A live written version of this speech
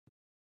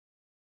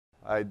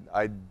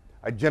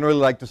I generally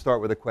like to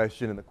start with a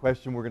question, and the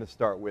question we're going to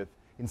start with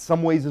in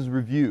some ways is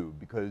review,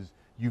 because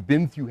you've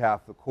been through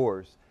half the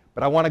course,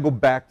 but I want to go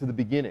back to the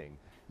beginning.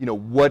 You know,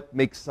 what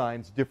makes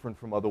science different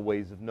from other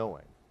ways of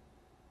knowing?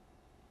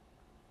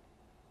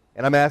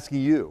 And I'm asking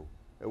you,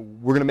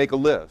 we're going to make a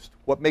list.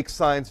 What makes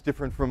science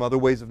different from other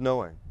ways of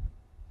knowing?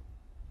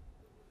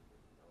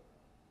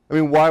 I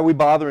mean, why are we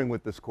bothering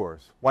with this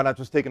course? Why not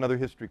just take another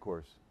history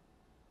course?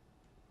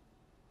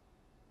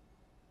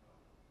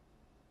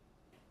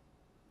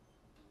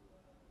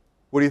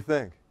 What do you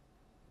think?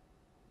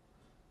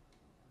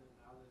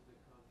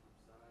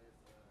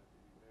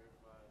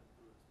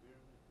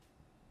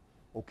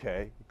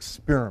 Okay,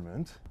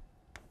 experiment.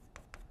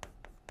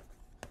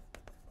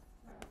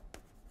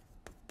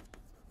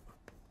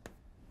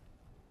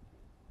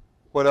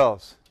 What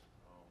else?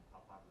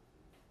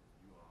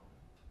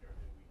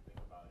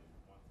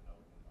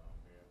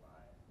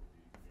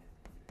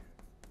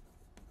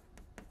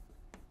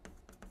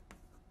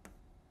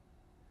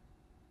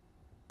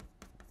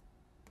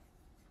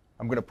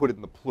 I'm going to put it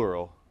in the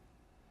plural.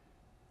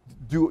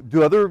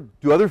 Do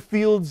other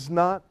fields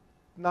not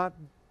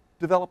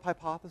develop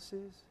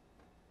hypotheses?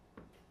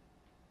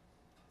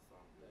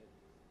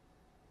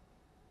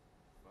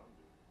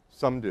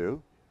 Some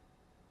do.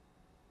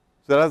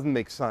 So that doesn't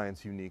make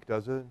science unique,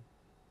 does it?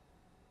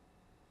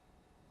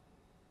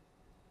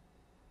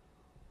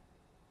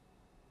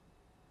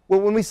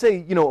 Well, when we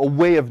say, you know, a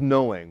way of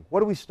knowing,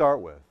 what do we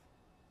start with?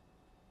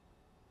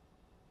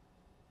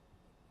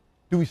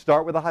 Do we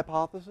start with a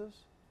hypothesis?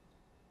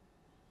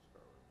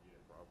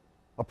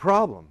 A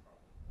problem.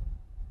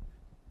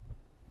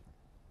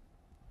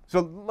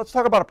 So let's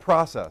talk about a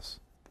process.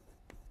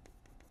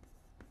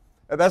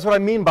 And that's what I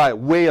mean by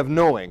way of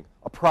knowing,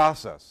 a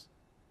process.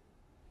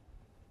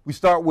 We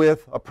start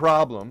with a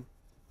problem,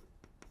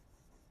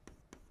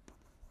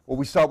 or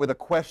we start with a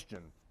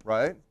question,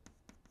 right?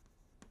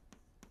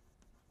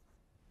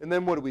 And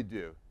then what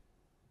do?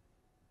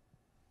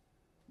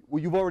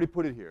 Well, you've already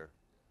put it here.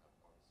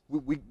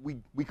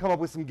 We come up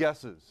with some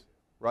guesses,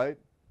 right?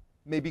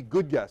 Maybe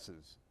good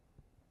guesses.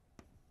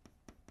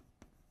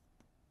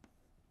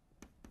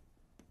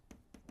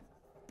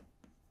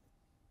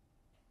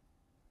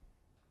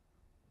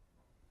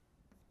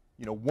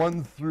 You know,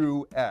 1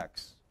 through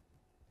X.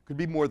 Could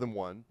be more than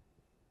 1.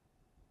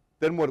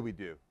 Then what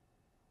do?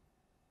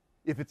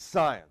 If it's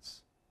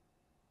science,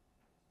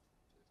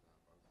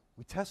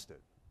 we test it.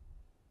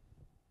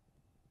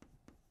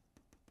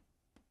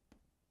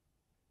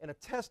 And a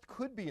test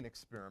could be an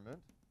experiment.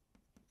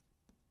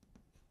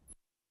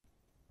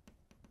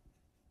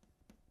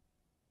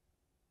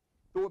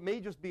 Though it may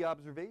just be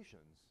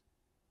observations.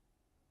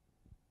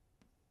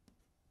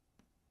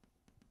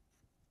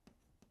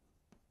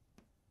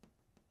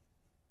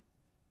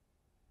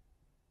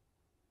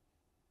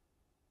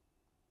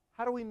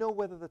 How do we know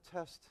whether the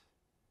test,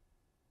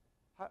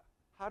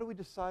 how do we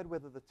decide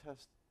whether the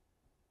test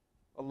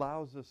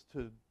allows us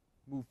to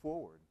move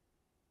forward?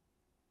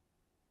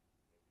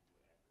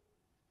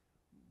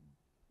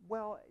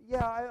 Well,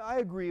 yeah, I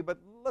agree, but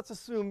let's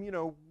assume, you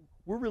know,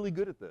 we're really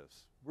good at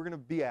this. We're going to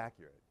be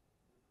accurate.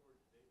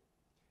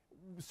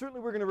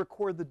 Certainly we're going to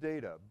record the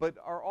data, but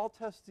are all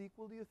tests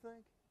equal, do you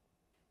think?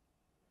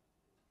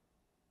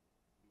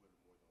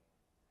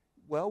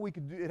 Well, we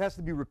could do, it has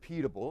to be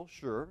repeatable,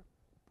 sure.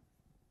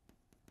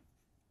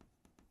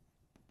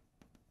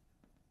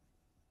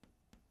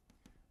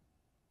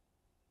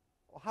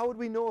 How would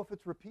we know if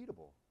it's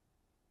repeatable?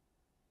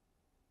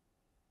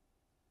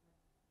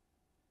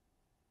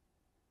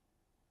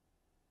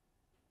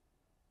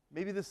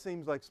 Maybe this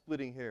seems like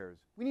splitting hairs.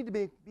 We need to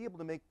be able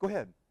to make, go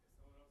ahead.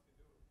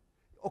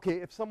 Okay,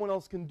 if someone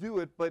else can do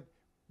it, but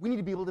we need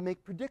to be able to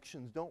make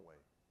predictions, don't we?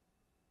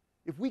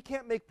 If we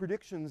can't make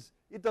predictions,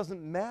 it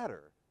doesn't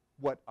matter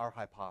what our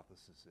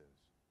hypothesis is.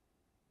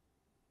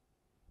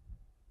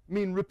 I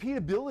mean,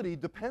 repeatability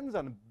depends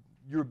on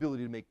your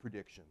ability to make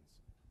predictions.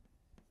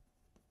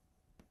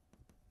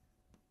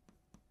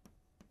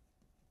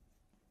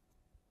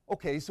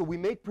 Okay, so we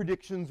make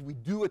predictions, we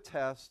do a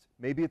test,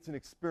 maybe it's an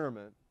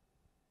experiment,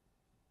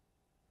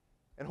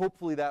 and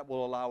hopefully that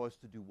will allow us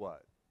to do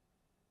what?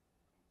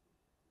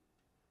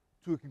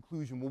 To a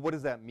conclusion. Well, what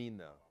does that mean,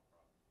 though?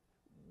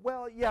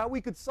 Well, yeah,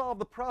 we could solve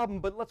the problem,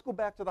 but let's go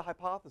back to the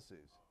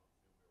hypotheses.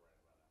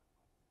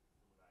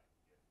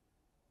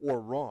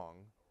 Or wrong,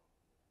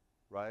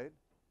 right?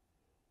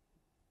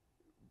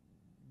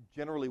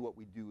 Generally what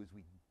we do is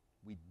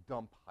we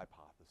dump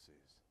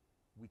hypotheses.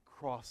 We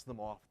cross them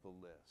off the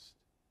list.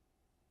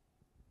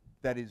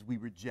 That is, we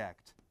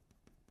reject.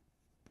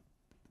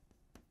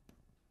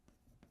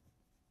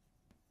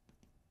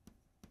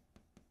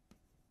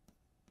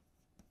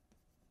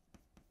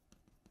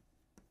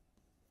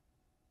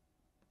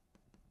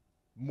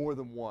 More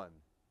than one.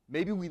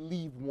 Maybe we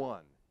leave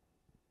one.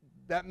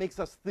 That makes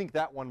us think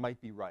that one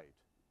might be right.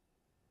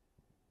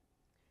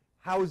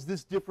 How is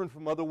this different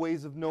from other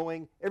ways of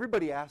knowing?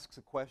 Everybody asks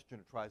a question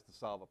or tries to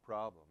solve a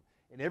problem,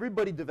 and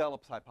everybody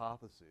develops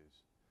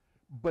hypotheses.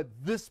 But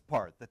this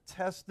part, the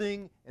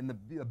testing and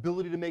the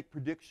ability to make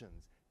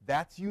predictions,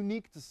 That's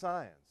unique to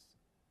science.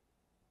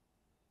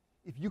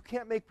 If you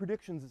can't make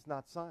predictions, it's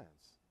not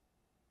science.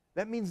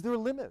 That means there are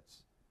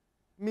limits.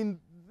 I mean,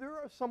 there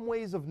are some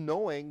ways of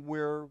knowing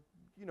where,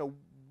 you know,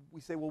 we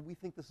say, well, we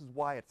think this is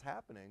why it's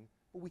happening,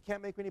 but we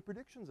can't make any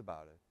predictions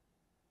about it.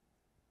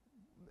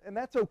 And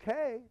that's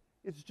okay.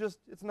 It's just,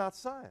 it's not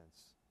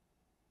science.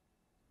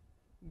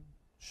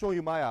 Show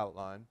you my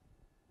outline.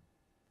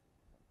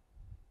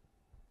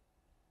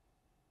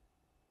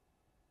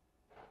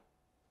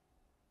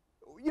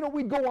 You know,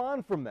 we'd go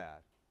on from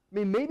that. I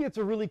mean, maybe it's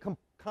a really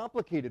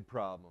complicated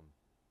problem.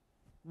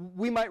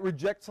 We might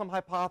reject some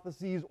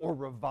hypotheses or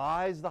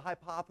revise the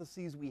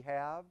hypotheses we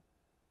have,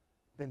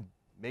 then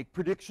make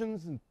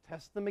predictions and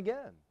test them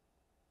again.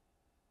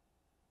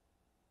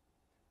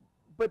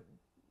 But,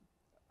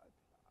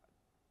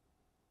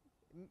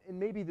 and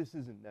maybe this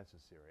isn't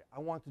necessary, I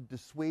want to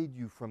dissuade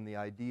you from the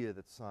idea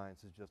that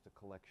science is just a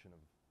collection of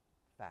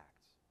facts,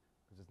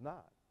 because it's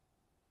not.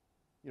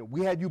 You know,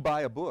 we had you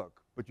buy a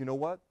book, but you know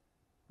what?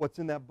 What's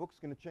in that book's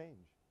going to change.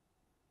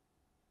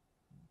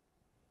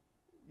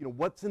 You know,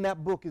 what's in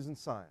that book isn't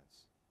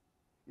science.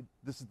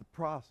 This is the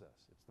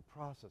process. It's the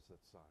process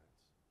that's science.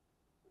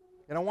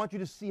 And I want you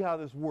to see how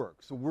this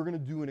works. So we're going to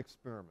do an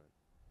experiment.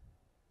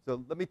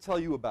 So let me tell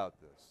you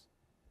about this.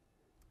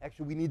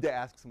 Actually, we need to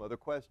ask some other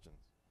questions.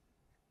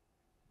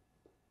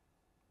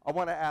 I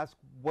want to ask,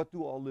 what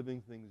do all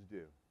living things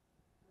do?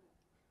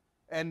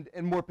 And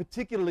more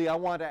particularly, I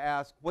want to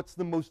ask, what's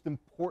the most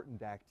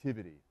important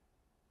activity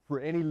for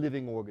any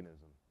living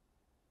organism?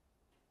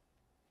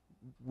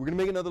 We're going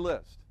to make another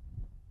list.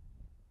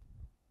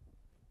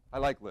 I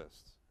like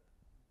lists.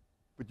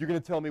 But you're going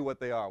to tell me what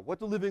they are. What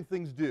do living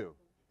things do?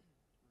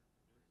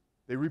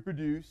 They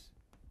reproduce.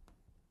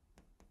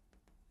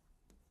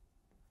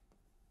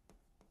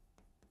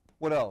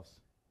 What else?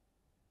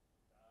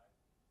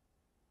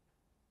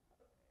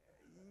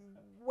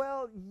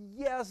 Well,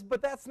 yes,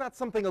 but that's not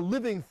something a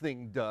living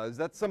thing does.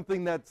 That's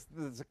something that's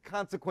a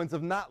consequence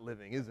of not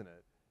living, isn't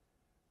it?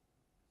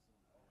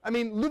 I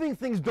mean, living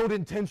things don't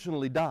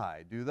intentionally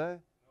die, do they?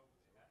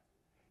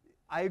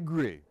 I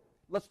agree.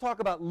 Let's talk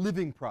about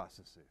living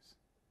processes.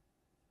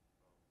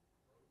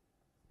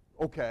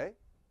 Okay.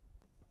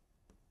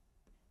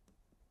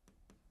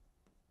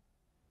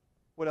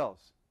 What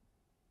else?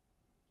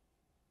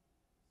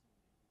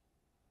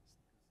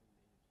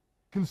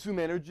 Consume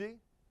energy.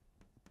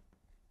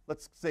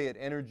 Let's say it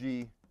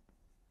energy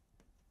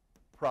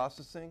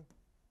processing.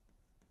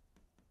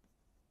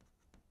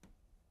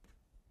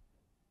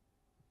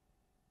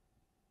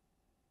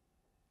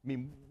 I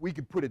mean, we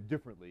could put it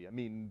differently. I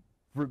mean,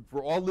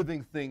 for all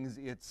living things,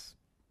 it's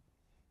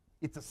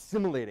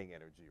assimilating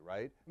energy,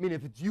 right? I mean,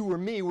 if it's you or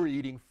me, we're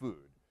eating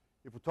food.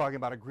 If we're talking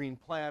about a green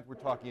plant, we're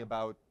talking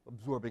about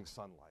absorbing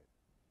sunlight.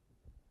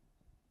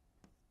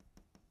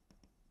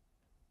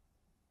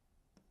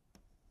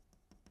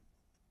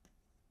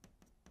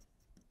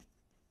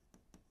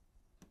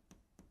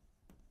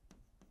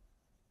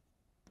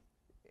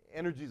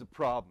 Energy is a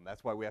problem.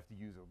 That's why we have to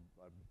use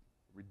a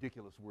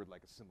ridiculous word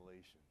like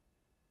assimilation.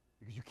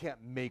 Because you can't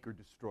make or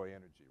destroy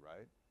energy,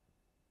 right?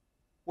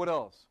 What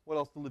else? What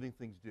else do living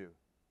things do?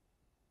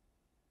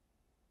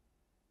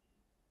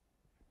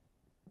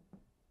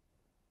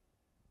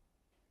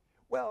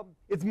 Well,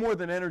 it's more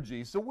than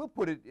energy, so we'll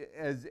put it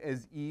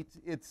as eat.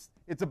 It's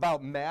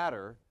about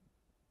matter.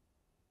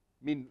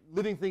 I mean,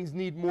 living things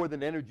need more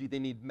than energy, they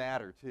need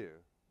matter too.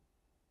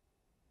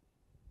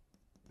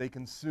 They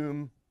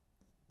consume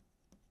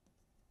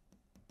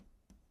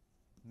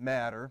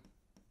matter.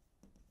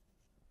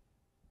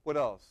 What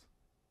else?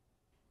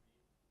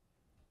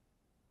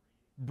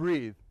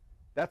 Breathe.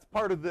 That's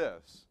part of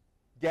this.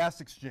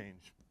 Gas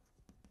exchange.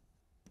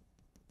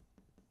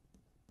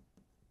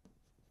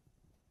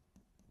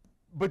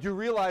 But you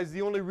realize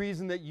the only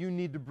reason that you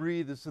need to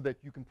breathe is so that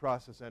you can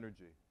process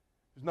energy.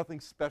 There's nothing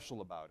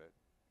special about it.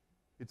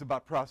 It's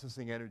about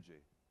processing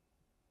energy.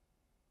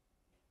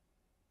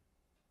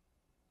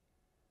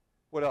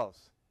 What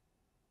else?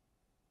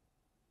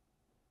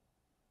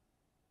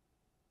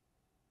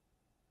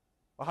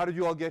 Well, how did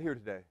you all get here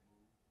today?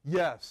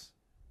 Yes.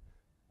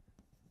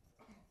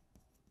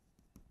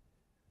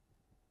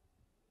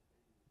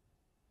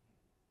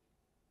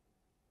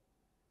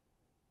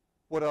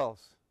 What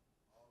else?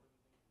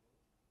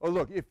 Oh,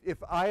 look, if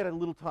I had a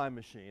little time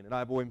machine, and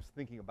I've always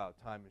thinking about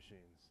time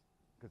machines,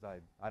 because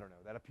I don't know,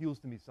 that appeals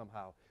to me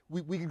somehow.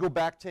 We could go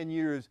back 10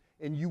 years,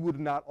 and you would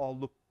not all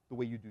look the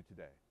way you do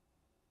today.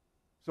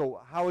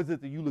 So how is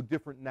it that you look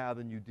different now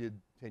than you did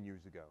 10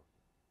 years ago?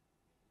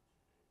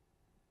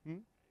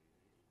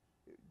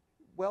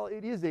 Well,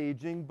 it is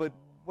aging, but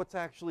what's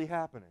actually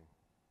happening?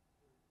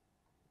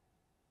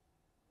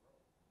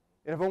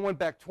 And if I went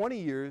back 20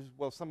 years,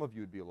 well, some of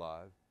you would be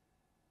alive.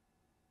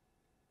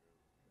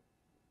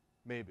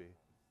 Maybe.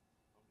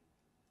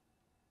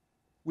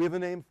 We have a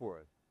name for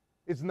it.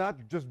 It's not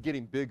just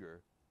getting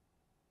bigger.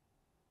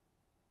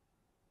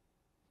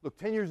 Look,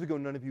 10 years ago,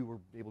 none of you were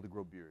able to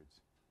grow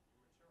beards.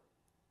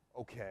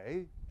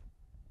 Okay.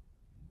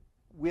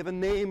 We have a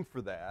name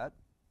for that.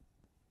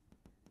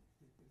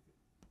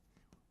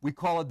 We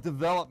call it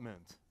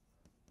development.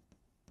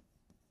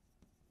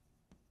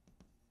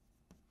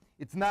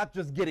 It's not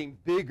just getting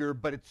bigger,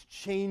 but it's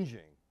changing.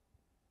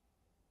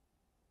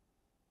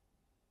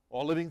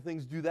 All living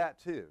things do that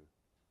too.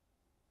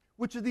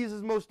 Which of these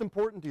is most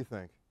important, do you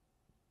think?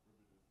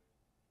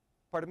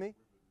 Pardon me?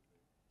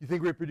 You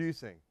think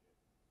reproducing?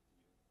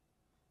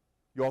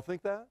 You all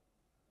think that?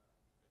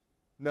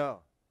 No.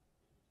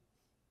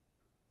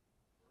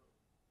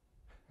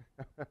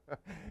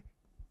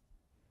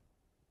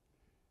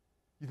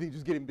 You think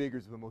just getting bigger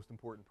is the most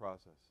important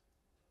process?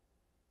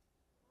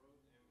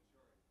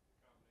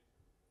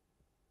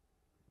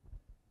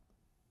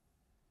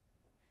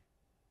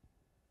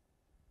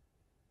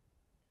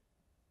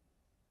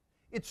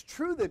 It's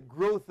true that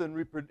growth and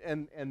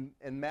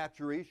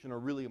maturation are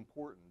really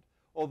important,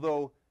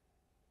 although,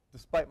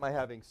 despite my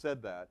having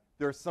said that,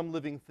 there are some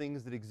living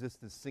things that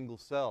exist as single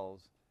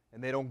cells,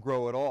 and they don't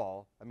grow at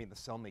all. I mean, the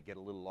cell may get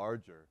a little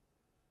larger.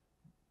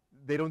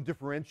 They don't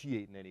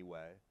differentiate in any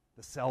way.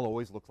 The cell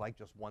always looks like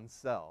just one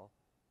cell.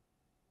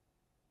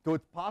 So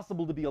it's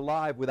possible to be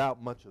alive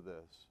without much of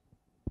this,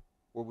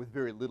 or with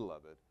very little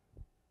of it.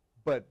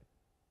 But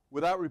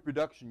without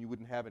reproduction, you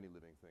wouldn't have any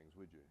living things,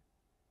 would you?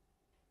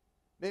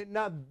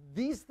 Now,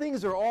 these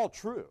things are all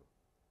true.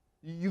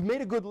 You've made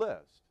a good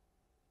list.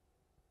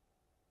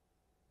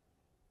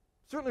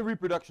 Certainly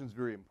reproduction is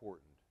very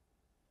important.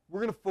 We're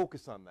going to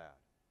focus on that.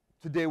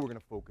 Today we're going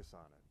to focus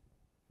on it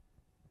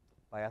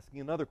by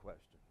asking another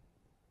question.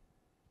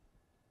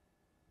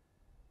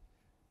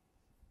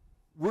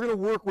 We're going to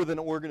work with an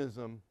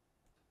organism,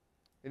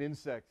 an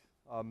insect,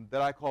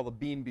 that I call the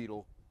bean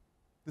beetle.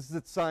 This is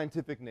its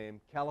scientific name,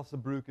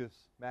 Calisabrucus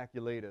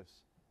maculatus.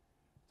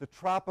 It's a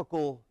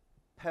tropical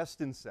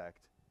pest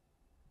insect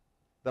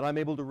that I'm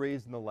able to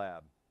raise in the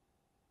lab.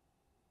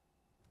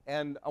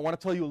 And I want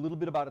to tell you a little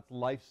bit about its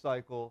life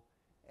cycle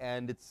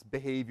and its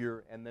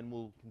behavior, and then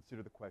we'll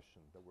consider the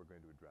question that we're going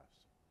to address.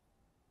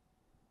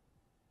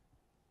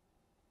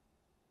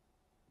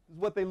 This is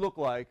what they look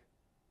like.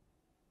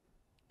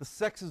 The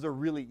sexes are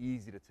really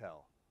easy to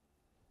tell.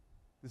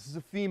 This is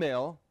a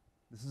female.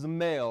 This is a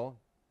male.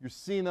 You're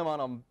seeing them on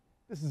a,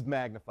 this is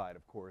magnified,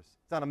 of course.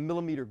 It's on a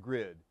millimeter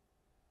grid.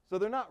 So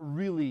they're not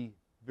really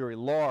very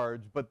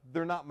large, but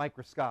they're not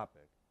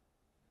microscopic.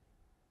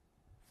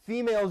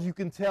 Females you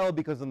can tell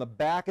because on the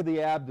back of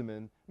the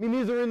abdomen, I mean,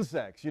 these are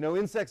insects. You know,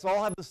 insects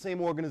all have the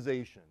same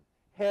organization.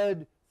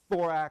 Head,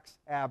 thorax,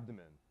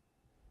 abdomen.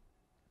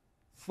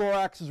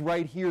 Thorax is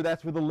right here.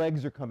 That's where the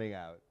legs are coming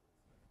out.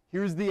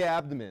 Here's the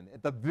abdomen,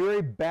 at the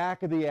very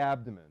back of the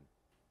abdomen.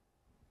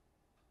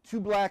 2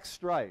 black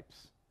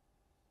stripes.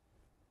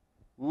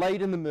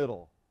 Light in the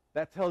middle.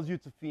 That tells you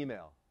it's a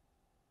female.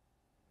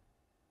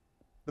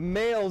 The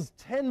males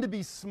tend to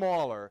be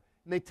smaller,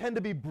 and they tend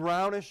to be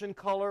brownish in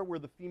color, where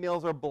the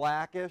females are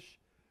blackish,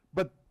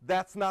 but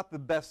that's not the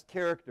best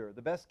character.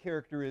 The best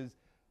character is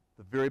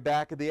the very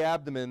back of the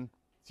abdomen.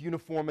 It's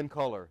uniform in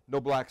color, no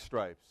black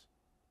stripes.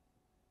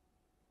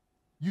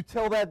 You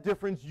tell that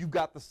difference, you've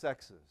got the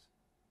sexes.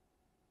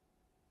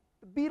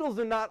 The beetles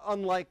are not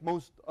unlike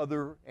most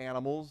other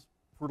animals.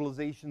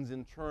 Fertilization's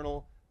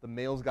internal. The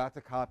male's got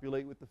to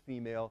copulate with the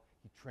female.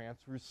 He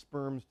transfers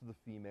sperms to the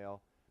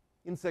female.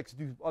 Insects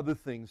do other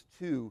things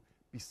too.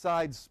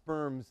 Besides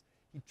sperms,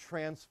 he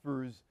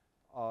transfers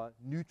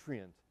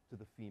nutrient to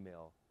the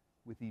female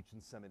with each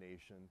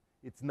insemination.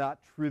 It's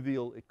not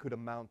trivial. It could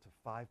amount to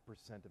 5%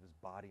 of his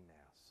body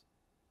mass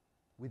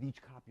with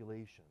each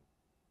copulation.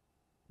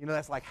 You know,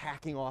 that's like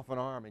hacking off an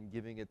arm and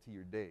giving it to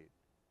your date.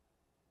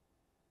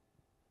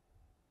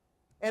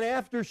 And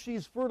after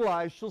she's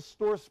fertilized, she'll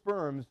store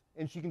sperms,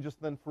 and she can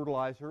just then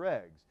fertilize her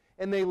eggs.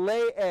 And they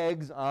lay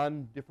eggs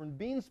on different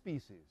bean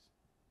species,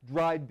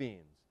 dried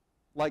beans,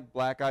 like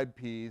black-eyed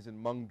peas and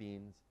mung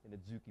beans and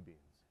adzuki beans.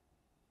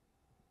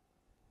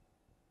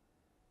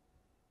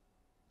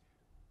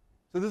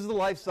 So this is the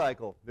life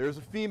cycle. There's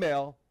a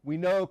female. We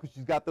know because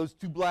she's got those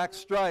 2 black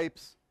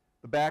stripes,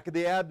 the back of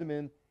the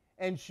abdomen,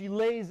 and she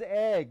lays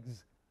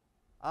eggs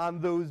on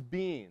those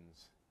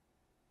beans.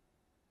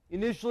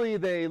 Initially,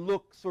 they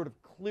look sort of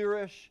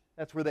clearish.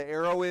 That's where the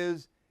arrow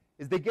is.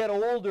 As they get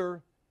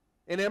older,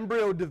 an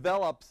embryo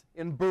develops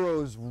and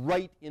burrows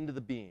right into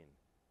the bean.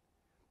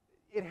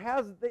 They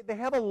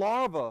have a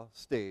larval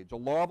stage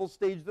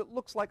that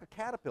looks like a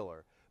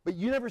caterpillar, but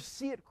you never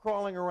see it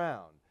crawling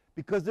around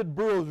because it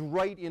burrows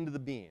right into the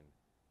bean.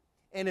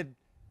 And it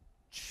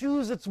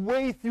chews its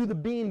way through the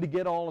bean to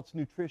get all its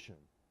nutrition.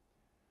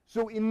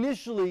 So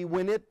initially,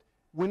 when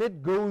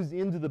it goes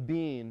into the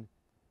bean,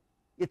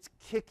 it's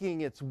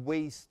kicking its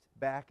waste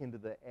back into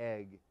the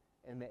egg,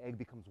 and the egg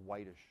becomes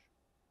whitish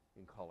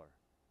in color.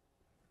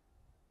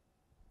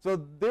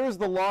 So there's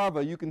the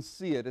larva. You can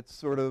see it. It's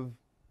sort of,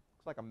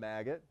 looks like a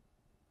maggot.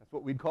 That's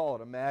what we'd call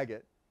it, a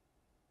maggot.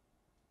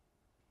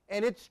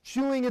 And it's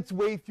chewing its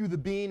way through the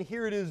bean.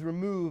 Here it is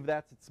removed.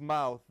 That's its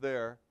mouth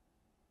there.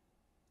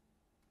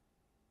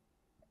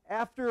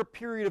 After a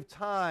period of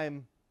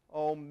time,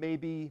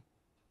 maybe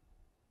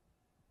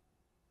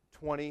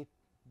 20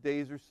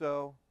 days or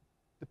so,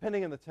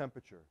 depending on the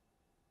temperature,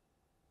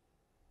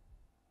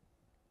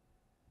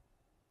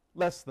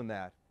 less than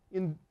that,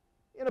 in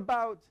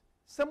about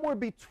somewhere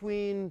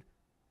between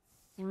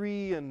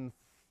 3 and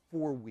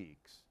 4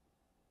 weeks.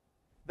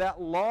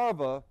 That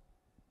larva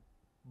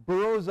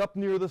burrows up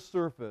near the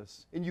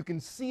surface, and you can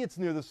see it's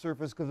near the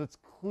surface because it's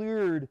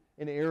cleared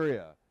an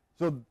area.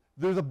 So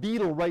there's a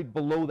beetle right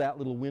below that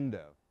little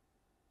window.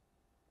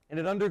 And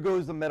it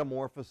undergoes the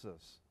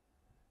metamorphosis.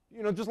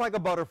 You know, just like a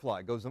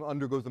butterfly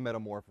undergoes the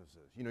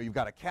metamorphosis. You know, you've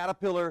got a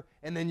caterpillar,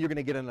 and then you're going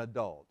to get an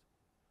adult.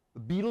 The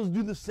beetles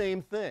do the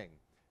same thing.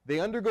 They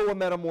undergo a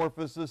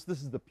metamorphosis.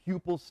 This is the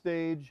pupal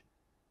stage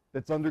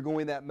that's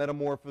undergoing that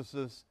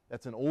metamorphosis.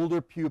 That's an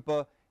older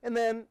pupa. And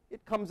then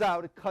it comes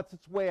out, it cuts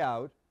its way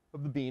out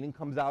of the bean and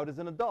comes out as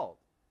an adult,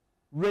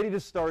 ready to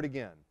start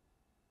again.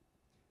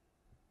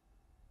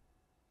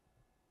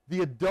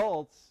 The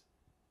adults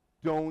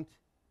don't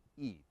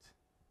eat.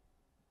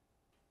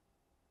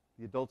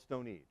 The adults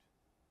don't eat.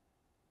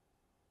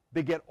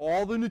 They get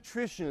all the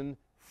nutrition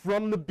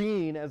from the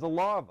bean as a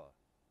larva.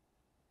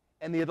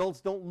 And the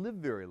adults don't live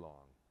very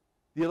long.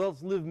 The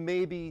adults live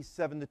maybe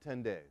 7 to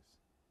 10 days.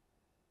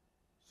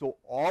 So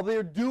all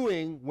they're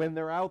doing when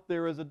they're out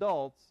there as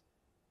adults,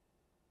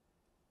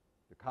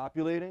 they're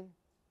copulating,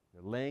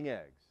 they're laying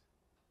eggs.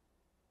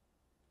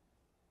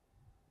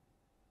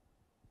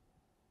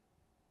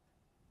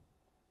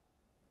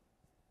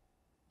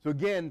 So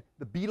again,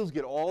 the beetles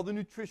get all the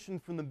nutrition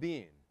from the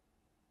bean.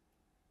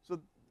 So,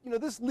 you know,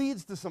 this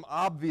leads to some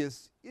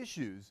obvious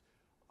issues.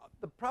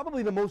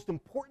 Probably the most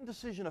important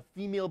decision a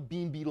female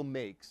bean beetle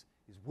makes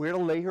is where to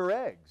lay her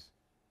eggs,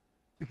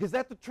 because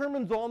that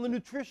determines all the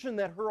nutrition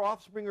that her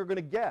offspring are going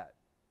to get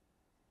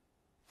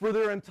for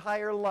their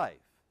entire life,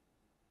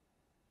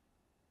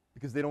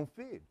 because they don't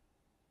feed.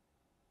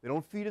 They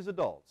don't feed as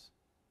adults.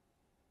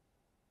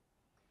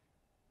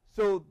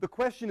 So the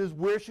question is,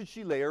 where should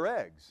she lay her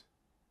eggs?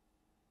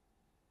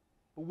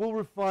 But we'll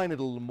refine it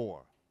a little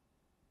more.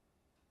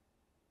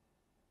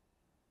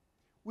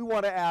 We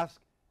want to ask,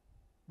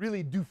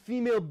 really, do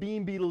female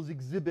bean beetles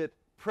exhibit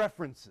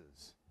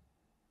preferences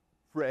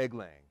for egg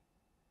laying?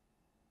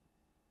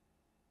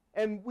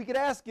 And we could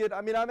ask it,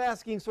 I mean, I'm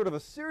asking sort of a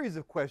series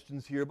of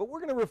questions here, but we're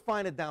going to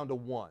refine it down to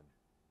one.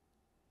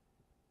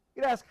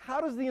 You could ask,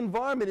 how does the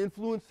environment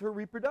influence her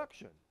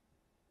reproduction?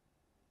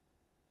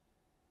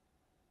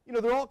 You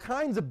know, there are all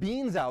kinds of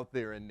beans out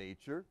there in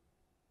nature.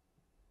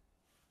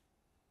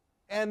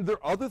 And there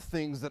are other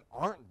things that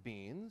aren't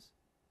beans.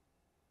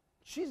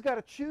 She's got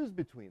to choose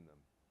between them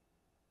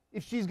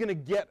if she's going to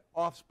get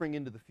offspring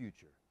into the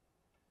future.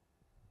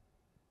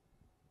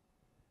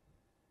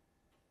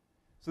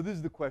 So this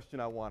is the question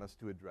I want us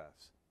to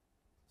address.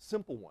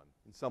 Simple one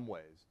in some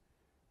ways.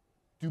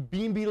 Do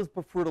bean beetles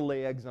prefer to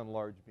lay eggs on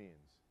large beans?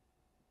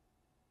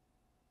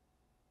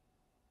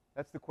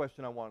 That's the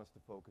question I want us to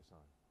focus on.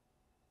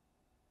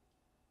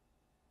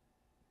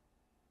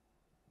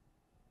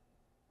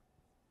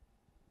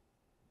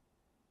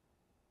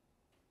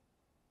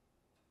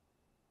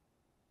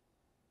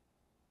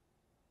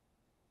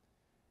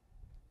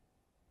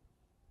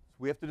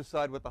 So we have to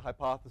decide what the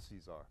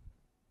hypotheses are.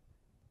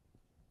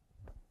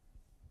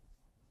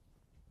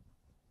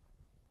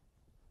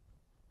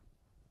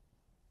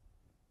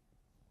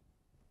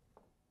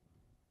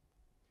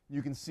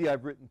 You can see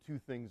I've written two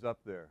things up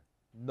there: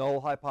 null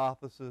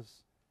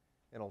hypothesis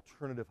and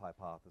alternative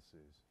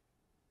hypotheses.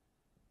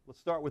 Let's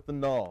start with the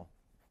null.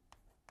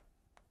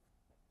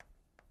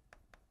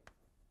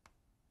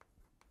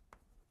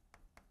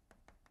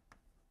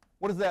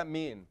 What does that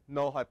mean,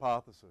 null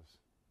hypothesis?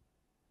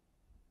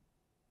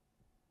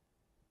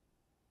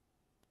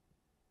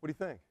 What do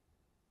you think?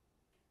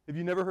 Have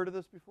you never heard of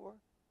this before?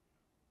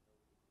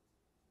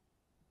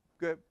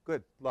 Good,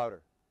 good,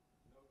 louder.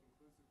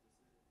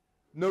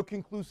 No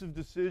conclusive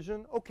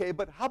decision? Okay,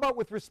 but how about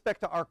with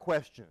respect to our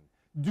question?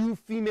 Do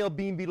female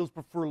bean beetles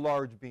prefer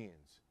large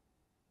beans?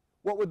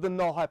 What would the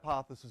null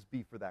hypothesis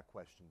be for that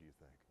question, do you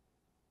think?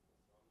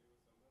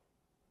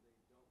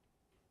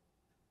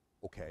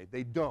 Okay,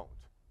 they don't.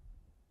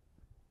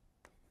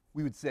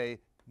 We would say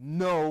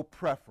no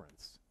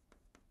preference.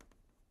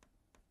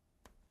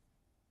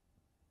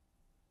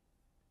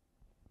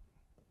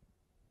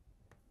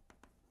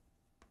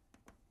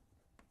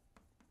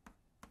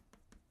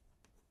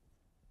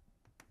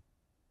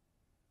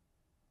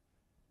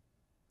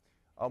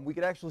 We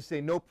could actually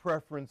say no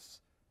preference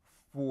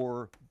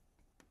for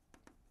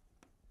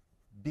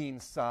bean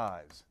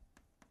size.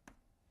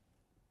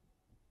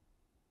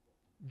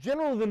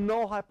 Generally, the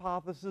null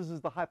hypothesis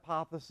is the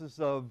hypothesis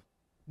of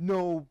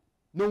no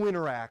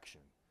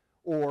interaction,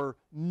 or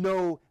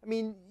no, I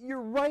mean,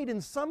 you're right in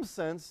some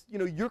sense, you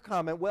know, your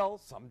comment, well,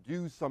 some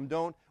do, some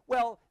don't.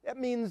 Well, that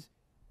means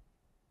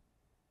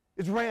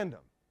it's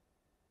random,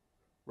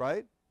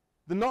 right?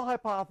 The null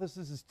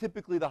hypothesis is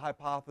typically the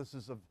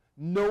hypothesis of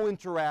no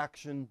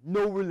interaction,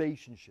 no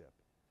relationship.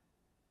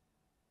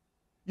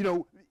 You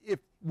know, if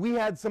we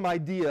had some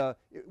idea,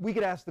 we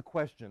could ask the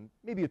question,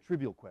 maybe a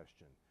trivial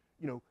question,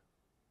 you know,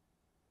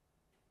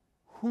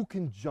 who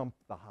can jump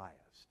the highest?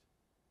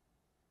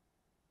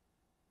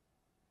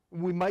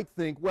 We might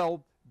think,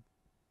 well,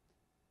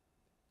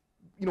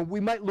 we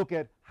might look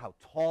at how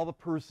tall the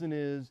person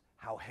is,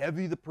 how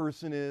heavy the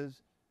person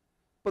is,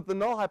 but the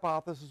null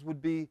hypothesis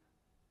would be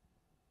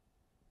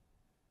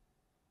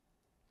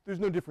there's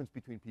no difference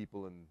between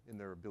people in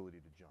their ability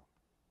to jump.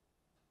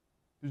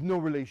 There's no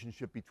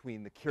relationship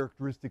between the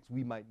characteristics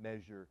we might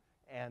measure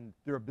and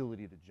their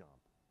ability to jump.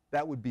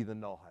 That would be the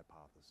null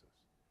hypothesis.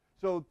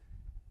 So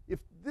if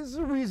this is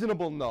a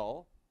reasonable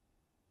null,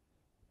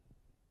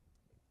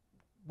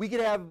 we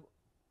could have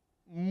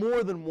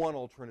more than one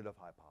alternative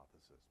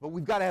hypothesis, but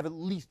we've got to have at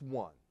least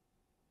one.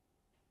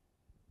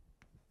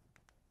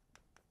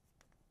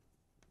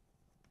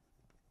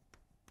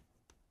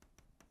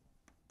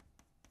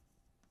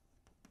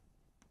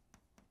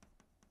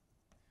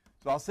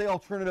 So I'll say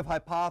alternative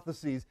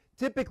hypotheses.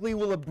 Typically,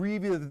 we'll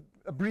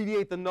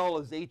abbreviate the null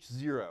as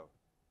H0.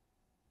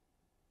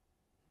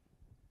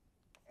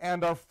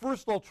 And our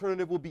first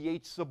alternative will be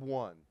H sub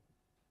 1.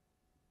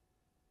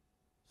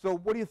 So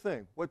what do you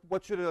think?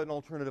 What should an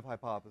alternative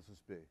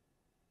hypothesis be?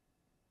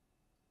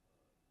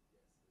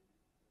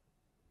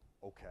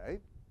 Okay.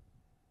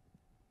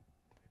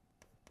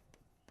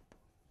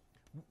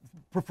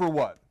 Prefer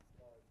what?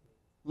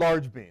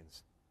 Large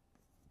beans.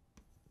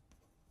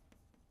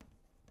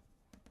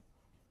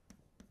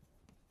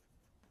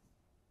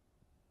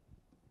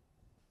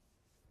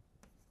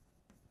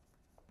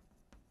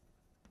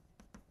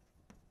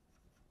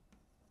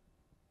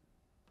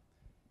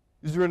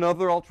 Is there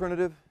another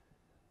alternative?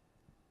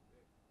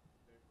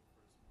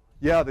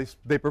 Yeah,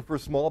 they prefer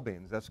small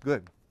beans. That's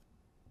good.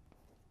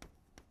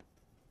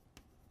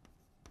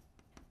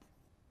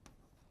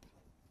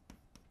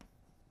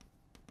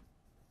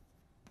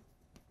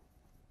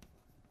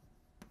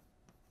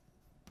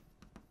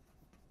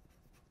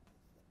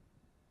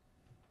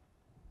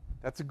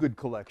 That's a good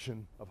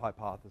collection of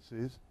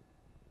hypotheses.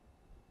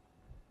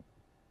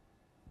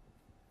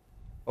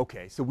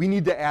 Okay, so we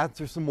need to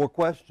answer some more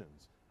questions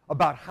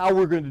about how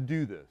we're going to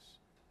do this.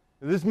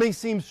 Now, this may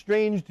seem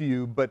strange to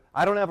you, but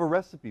I don't have a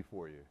recipe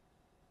for you.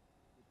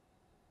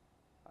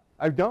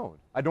 I don't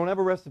have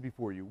a recipe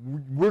for you.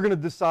 We're going to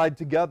decide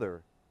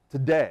together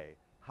today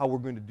how we're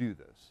going to do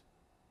this.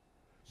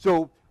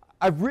 So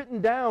I've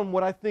written down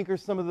what I think are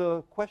some of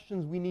the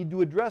questions we need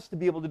to address to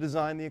be able to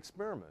design the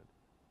experiment.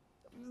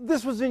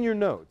 This was in your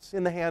notes,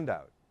 in the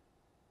handout.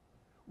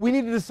 We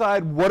need to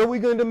decide what are we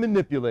going to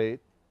manipulate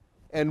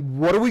and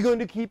what are we going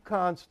to keep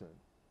constant,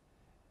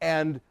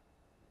 and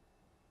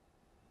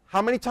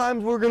how many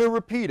times we're going to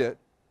repeat it,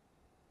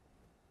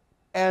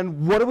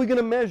 and what are we going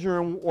to measure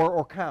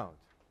or count.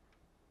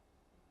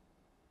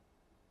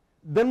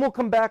 Then we'll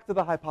come back to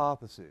the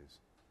hypotheses,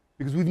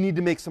 because we need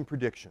to make some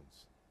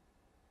predictions.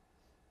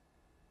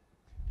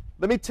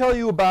 Let me tell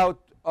you about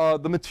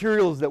the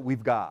materials that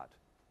we've got.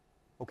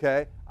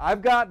 Okay?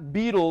 I've got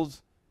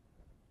beetles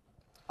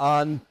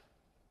on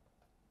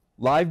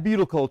live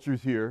beetle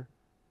cultures here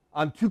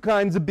on two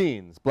kinds of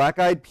beans,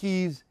 black-eyed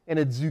peas and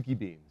adzuki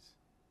beans.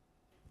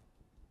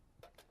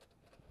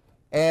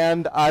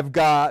 And I've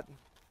got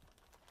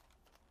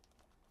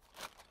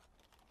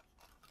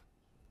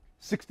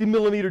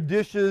 60-millimeter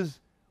dishes,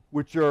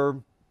 which are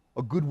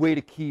a good way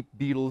to keep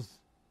beetles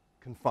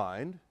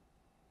confined.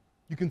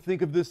 You can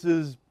think of this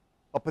as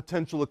a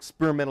potential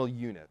experimental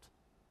unit.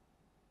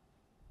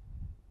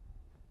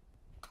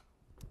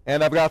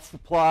 And I've got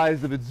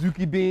supplies of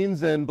adzuki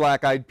beans and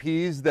black-eyed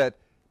peas that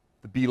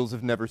the beetles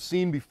have never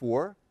seen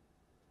before.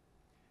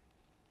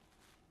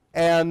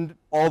 And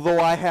although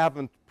I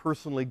haven't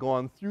personally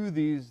gone through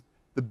these,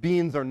 the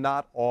beans are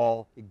not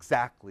all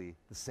exactly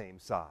the same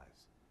size.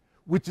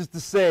 Which is to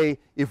say,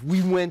 if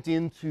we went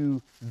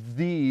into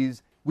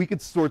these, we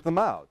could sort them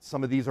out.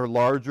 Some of these are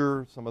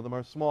larger, some of them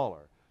are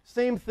smaller.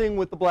 Same thing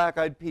with the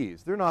black-eyed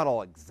peas. They're not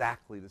all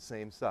exactly the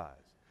same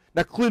size.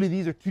 Now clearly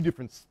these are two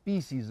different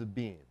species of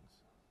beans.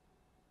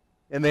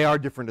 And they are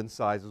different in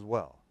size as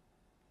well.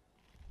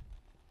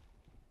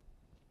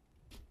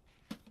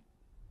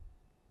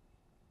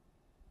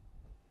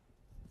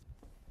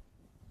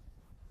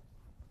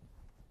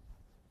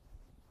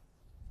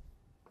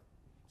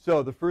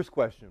 So the first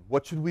question,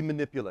 what should we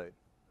manipulate?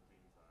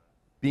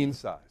 Bean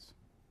size.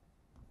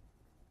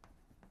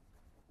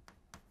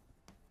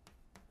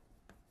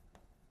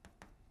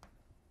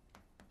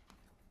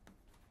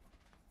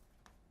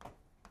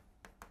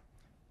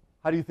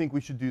 How do you think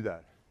we should do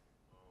that?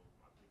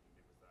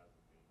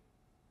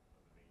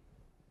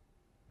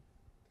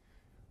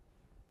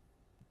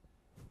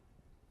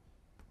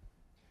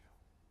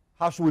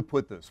 How should we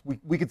put this?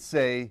 We could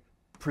say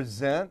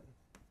present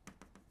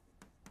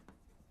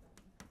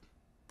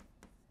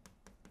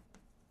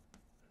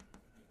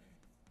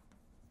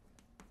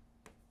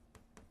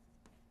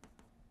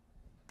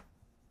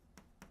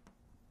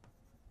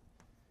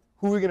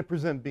who are we going to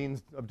present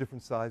beans of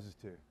different sizes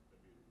to?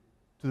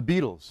 To the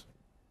beetles.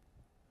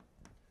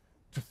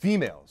 To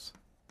females.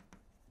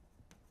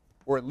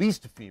 Or at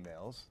least to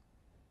females.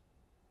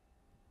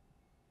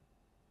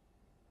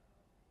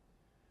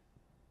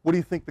 What do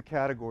you think the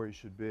category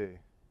should be? I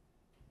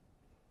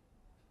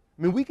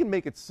mean, we can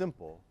make it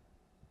simple.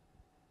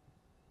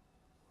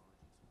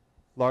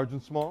 Large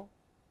and small?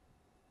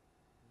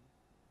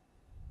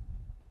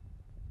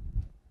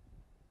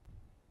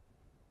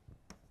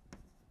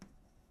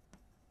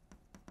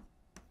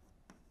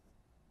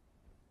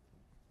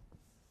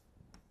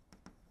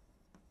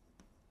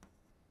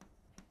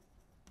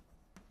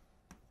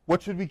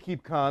 What should we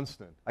keep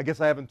constant? I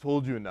guess I haven't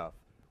told you enough.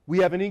 We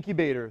have an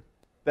incubator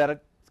that's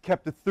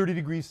kept at 30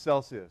 degrees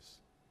Celsius.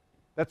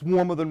 That's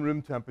warmer than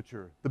room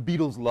temperature. The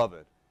beetles love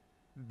it.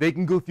 They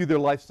can go through their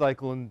life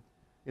cycle in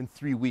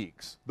 3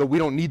 weeks, though we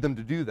don't need them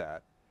to do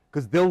that,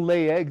 because they'll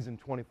lay eggs in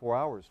 24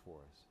 hours for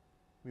us.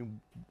 I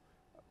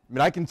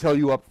mean, I can tell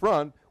you up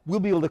front, we'll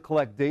be able to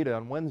collect data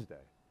on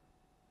Wednesday.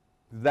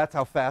 That's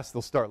how fast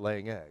they'll start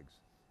laying eggs.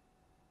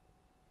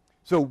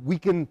 So we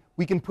can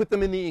put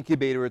them in the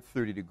incubator at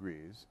 30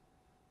 degrees.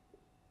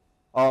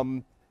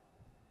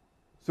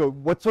 So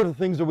what sort of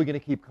things are we going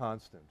to keep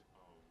constant?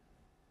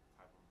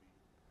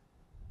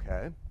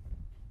 Okay.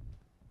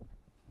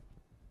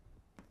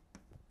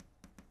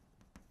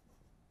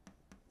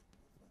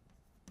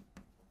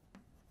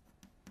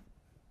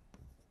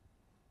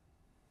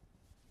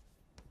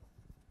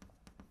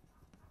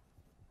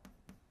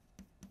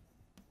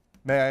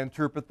 May I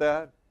interpret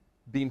that?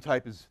 Bean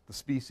type is the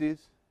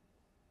species,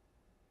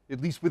 at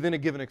least within a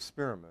given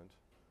experiment.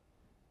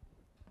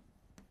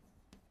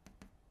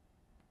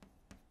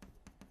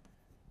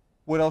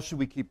 What else should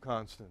we keep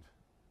constant?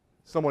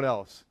 Someone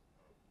else.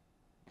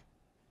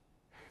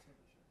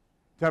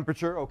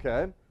 Temperature,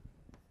 okay.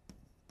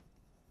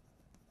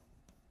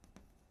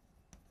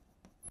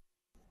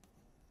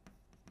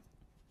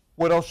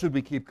 What else should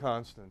we keep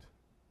constant?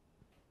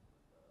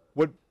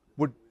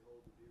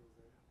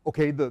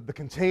 Okay, the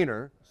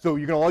container. So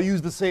you're going to all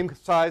use the same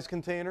size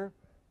container?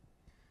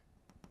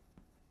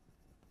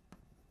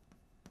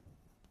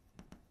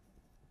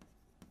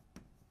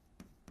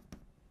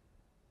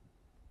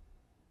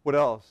 What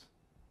else?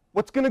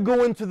 What's going to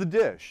go into the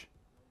dish?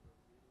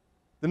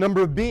 The number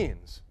of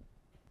beans.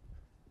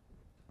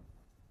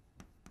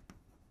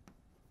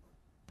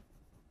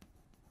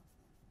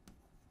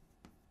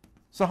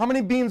 So how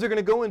many beans are going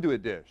to go into a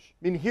dish?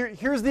 I mean,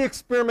 here's the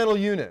experimental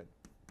unit.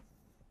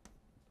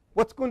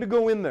 What's going to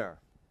go in there?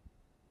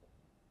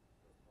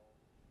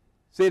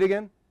 Say it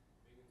again.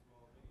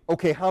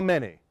 Okay, how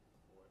many?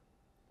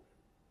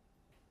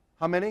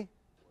 How many?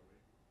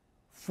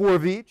 4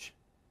 of each?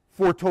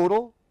 4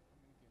 total?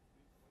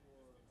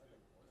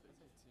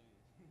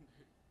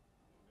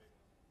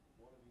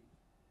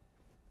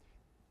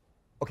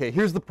 Okay,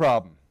 here's the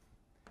problem.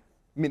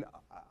 I mean,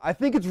 I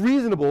think it's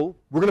reasonable.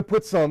 We're going to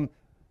put some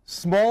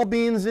small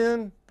beans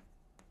in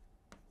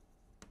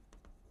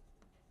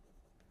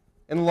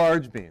and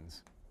large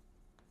beans.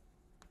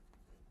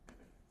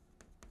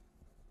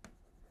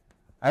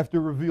 I have to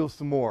reveal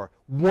some more.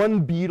 One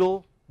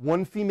beetle,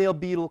 one female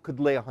beetle could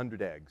lay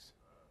 100 eggs.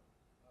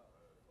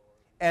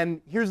 And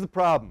here's the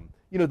problem.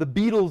 You know, the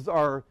beetles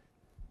are,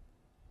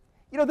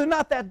 you know, they're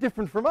not that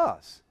different from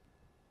us.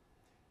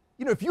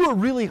 You know, if you are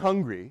really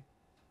hungry,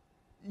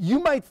 you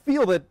might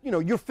feel that, you know,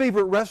 your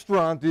favorite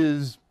restaurant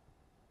is,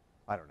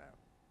 I don't know,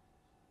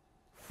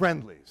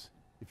 Friendly's.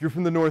 If you're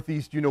from the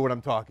Northeast, you know what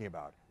I'm talking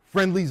about.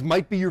 Friendly's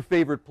might be your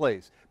favorite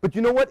place. But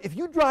you know what? If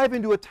you drive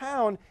into a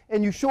town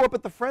and you show up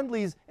at the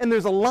Friendly's and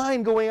there's a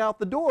line going out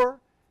the door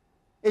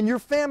and you're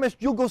famished,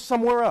 you'll go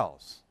somewhere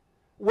else.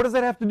 What does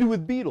that have to do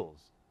with beetles?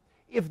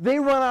 If they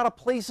run out of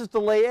places to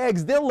lay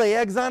eggs, they'll lay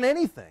eggs on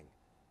anything.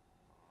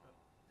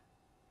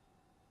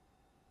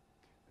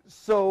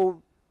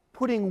 So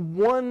putting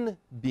one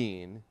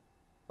bean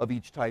of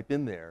each type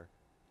in there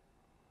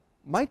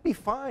might be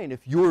fine if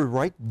you're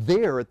right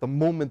there at the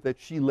moment that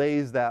she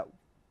lays that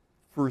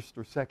first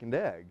or second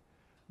egg.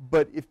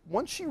 But if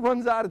once she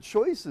runs out of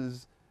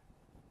choices,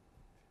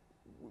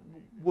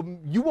 well,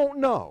 you won't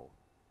know.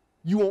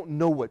 You won't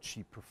know what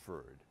she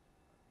preferred.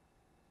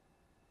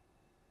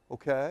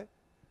 Okay?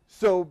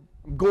 So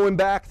going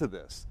back to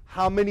this,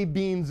 how many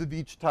beans of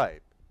each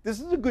type? This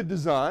is a good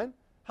design.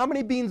 How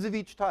many beans of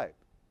each type?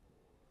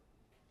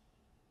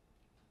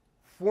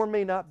 4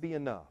 may not be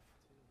enough.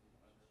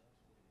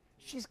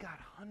 She's got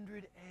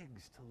 100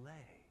 eggs to lay.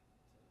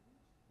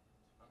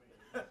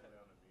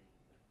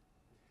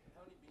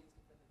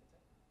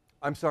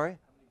 I'm sorry?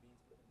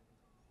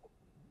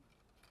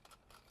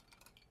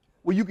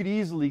 Well, you could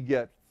easily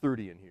get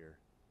 30 in here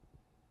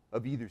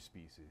of either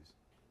species.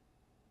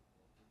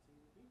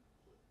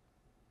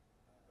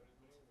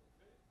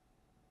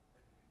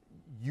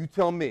 You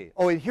tell me.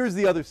 Oh, and here's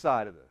the other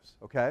side of this,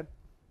 okay?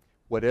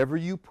 Whatever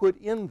you put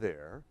in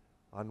there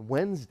on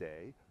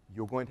Wednesday,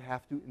 you're going to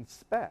have to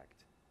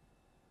inspect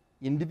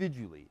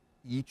individually.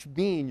 Each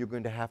bean you're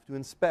going to have to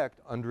inspect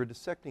under a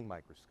dissecting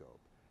microscope.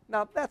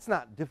 Now, that's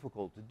not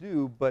difficult to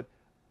do, but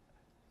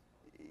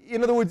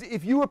in other words,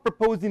 if you were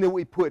proposing that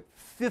we put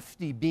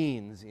 50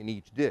 beans in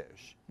each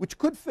dish, which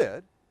could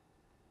fit,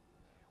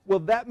 well,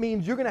 that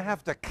means you're going to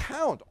have to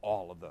count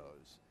all of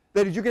those.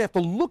 That is, you're going to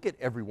have to look at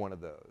every one of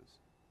those.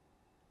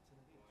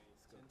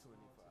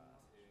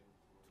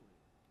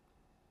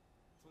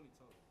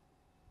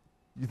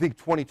 You think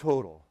 20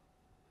 total?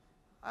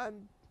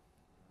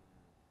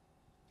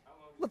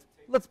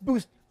 Let's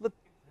boost.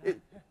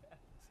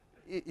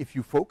 If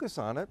you focus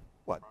on it,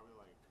 what? Probably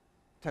like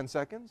 10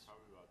 seconds?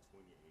 Probably about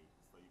 28.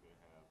 So you can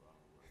have a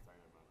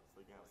certain amount of.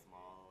 So you can have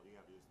small, you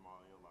can have your small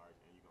and large,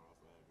 and you can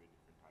also have a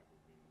different type of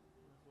beans.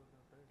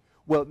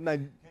 Well, now,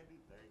 You can't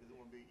do 30 because it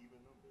won't be. You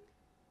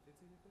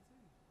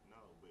No,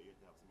 but you have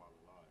to have small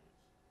and large.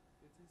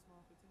 15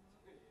 small, 15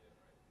 large?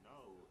 No,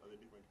 other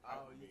different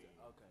type of beans.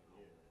 Okay.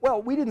 Yeah.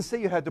 Well, we didn't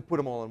say you had to put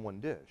them all in one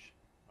dish.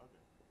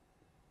 Okay.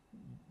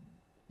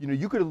 You know,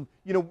 you could,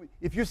 you know,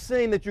 if you're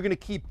saying that you're going to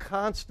keep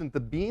constant the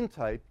bean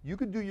type, you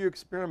could do your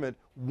experiment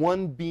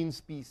one bean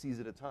species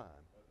at a time.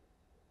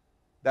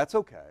 That's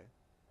okay.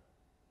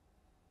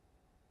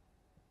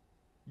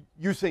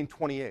 You're saying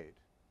 28.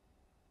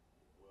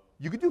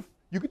 You could do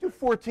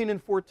 14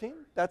 and 14.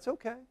 That's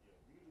okay. Yeah, you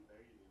can do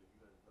 30 if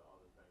you guys put all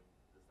the same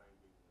beans in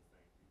the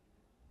same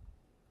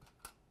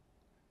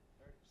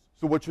people.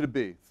 So what should it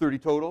be? 30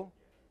 total?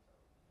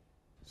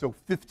 So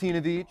 15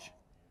 of each?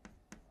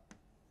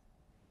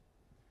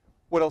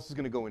 What else is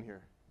going to go in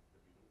here?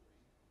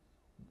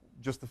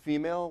 Just the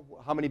female?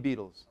 How many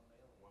beetles?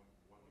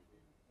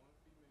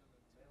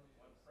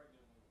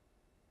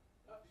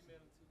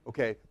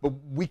 Okay, but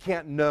we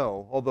can't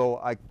know, although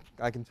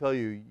I can tell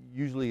you,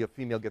 usually a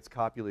female gets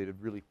copulated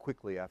really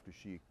quickly after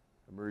she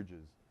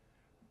emerges.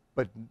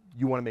 But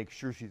you want to make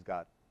sure she's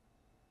got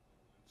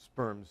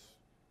sperms.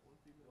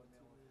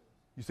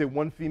 You say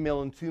one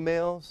female and 2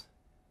 males?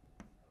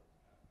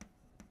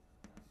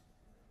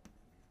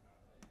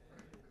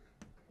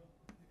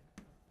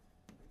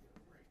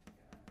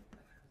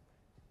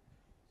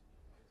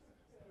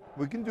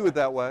 We can do it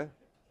that way.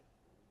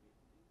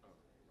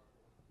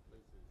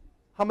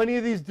 How many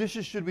of these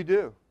dishes should we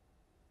do?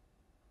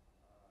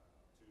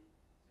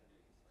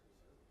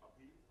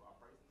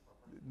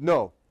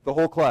 No, the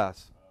whole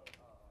class.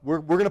 We're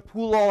going to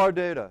pool all our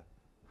data.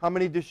 How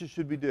many dishes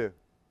should we do?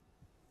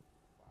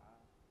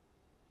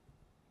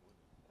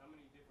 How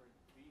many different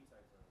bean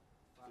types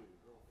are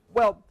there?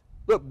 Well,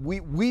 look,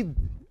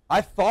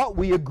 I thought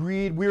we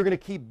agreed we were going to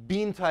keep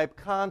bean type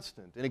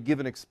constant in a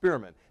given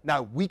experiment.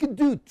 Now, we could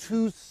do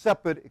 2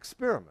 separate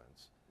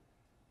experiments.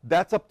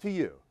 That's up to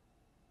you.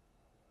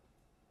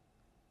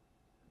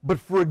 But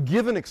for a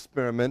given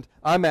experiment,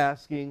 I'm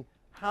asking,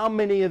 how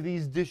many of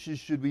these dishes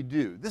should we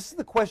do? This is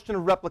the question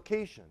of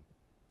replication.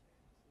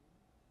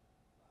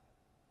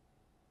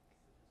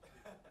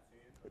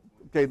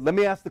 Okay, let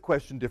me ask the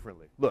question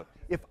differently. Look,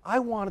 if I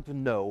wanted to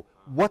know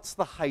what's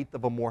the height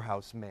of a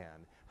Morehouse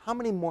man, how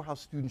many Morehouse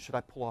students should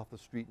I pull off the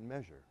street and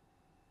measure?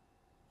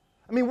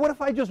 I mean, what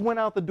if I just went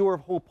out the door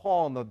of Hope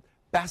Hall and the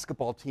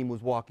basketball team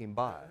was walking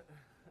by?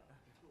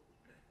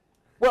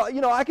 Well,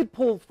 you know, I could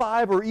pull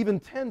 5 or even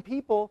 10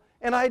 people,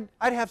 and I'd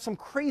have some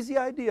crazy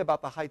idea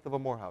about the height of a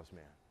Morehouse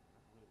man.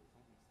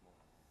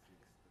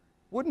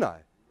 Wouldn't I?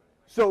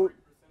 So,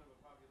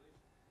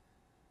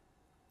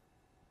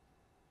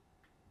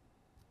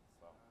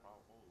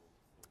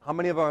 how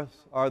many of us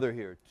are there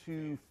here?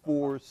 2,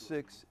 4,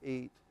 6,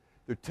 8.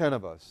 There are 10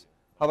 of us.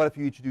 How about if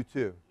you each do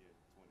 2?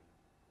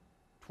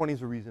 20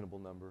 is a reasonable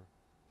number.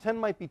 10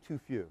 might be too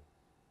few.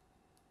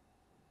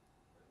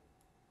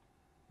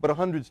 But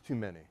 100's too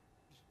many.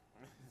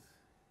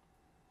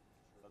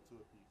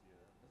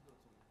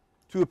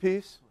 2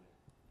 apiece?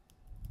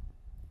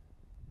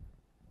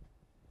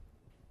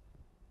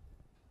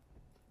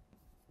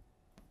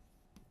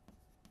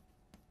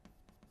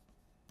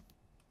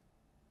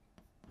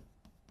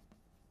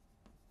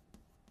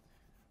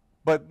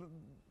 But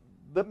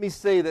let me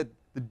say that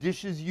the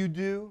dishes you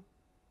do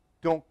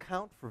don't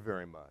count for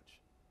very much.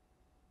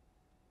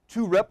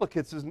 2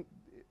 replicates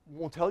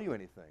won't tell you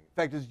anything. In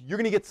fact, you're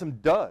going to get some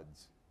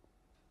duds.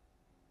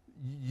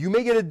 You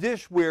may get a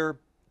dish where,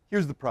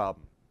 here's the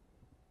problem.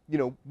 You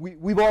know,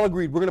 we've all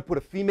agreed we're going to put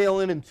a female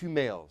in and 2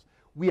 males.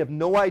 We have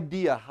no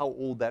idea how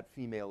old that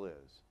female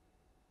is.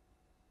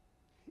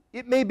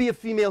 It may be a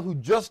female who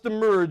just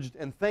emerged,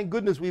 and thank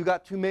goodness we've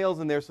got 2 males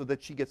in there so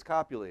that she gets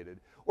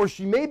copulated. Or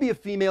she may be a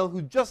female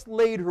who just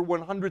laid her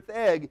 100th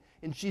egg,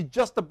 and she's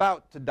just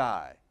about to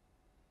die.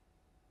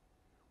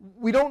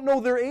 We don't know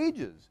their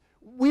ages.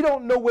 We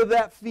don't know whether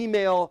that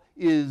female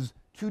is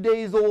 2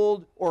 days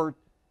old or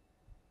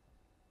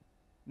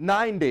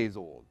 9 days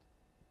old.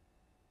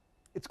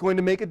 It's going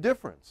to make a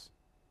difference.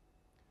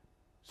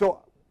 So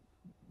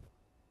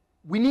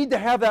we need to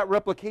have that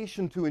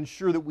replication to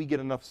ensure that we get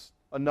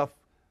enough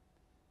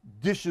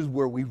dishes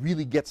where we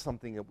really get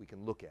something that we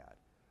can look at.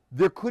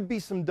 There could be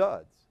some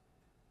duds.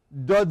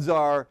 Duds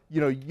are, you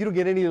know, you don't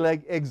get any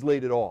eggs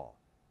laid at all.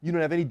 You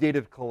don't have any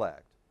data to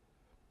collect.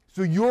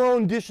 So your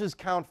own dishes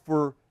count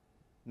for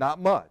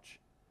not much.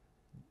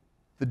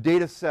 The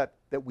data set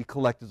that we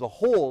collect as a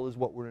whole is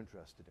what we're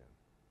interested in.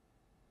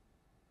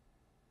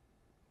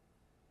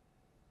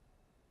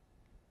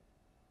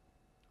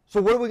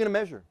 So what are we going to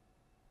measure?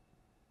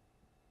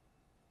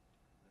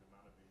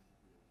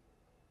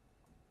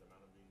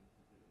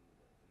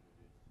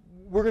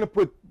 We're going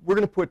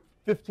to put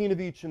 15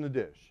 of each in the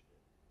dish.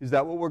 Is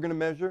that what we're going to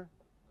measure?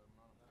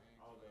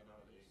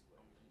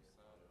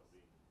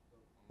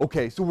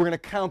 Okay, so we're going to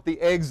count the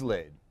eggs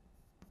laid.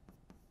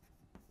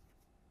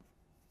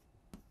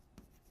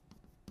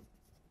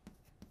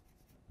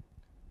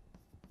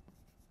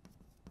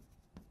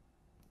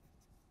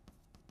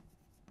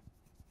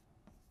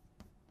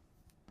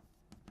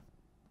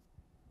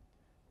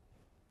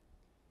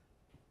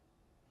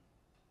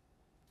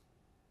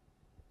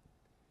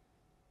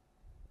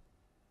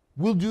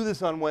 We'll do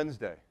this on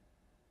Wednesday.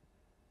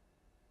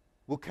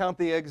 We'll count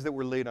the eggs that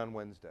were laid on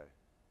Wednesday.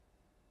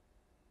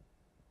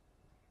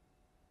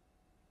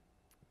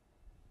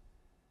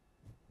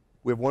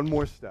 We have one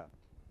more step.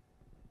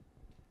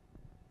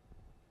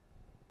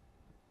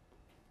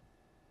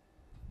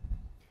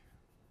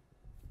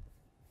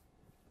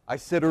 I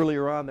said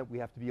earlier on that we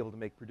have to be able to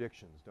make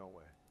predictions, don't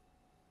we?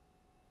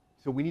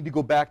 So we need to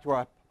go back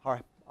to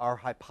our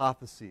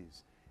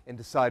hypotheses and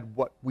decide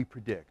what we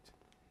predict,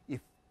 if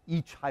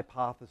each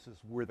hypothesis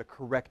were the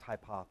correct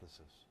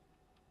hypothesis.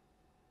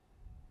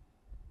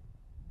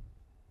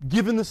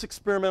 Given this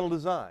experimental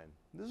design,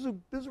 this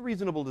is a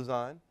reasonable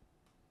design.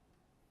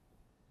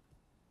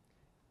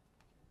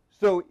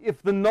 So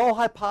if the null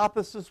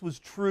hypothesis was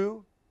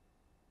true,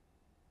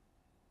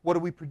 what do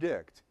we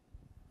predict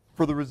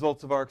for the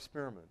results of our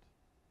experiment?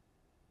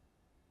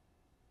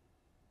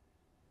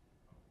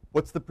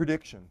 What's the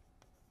prediction?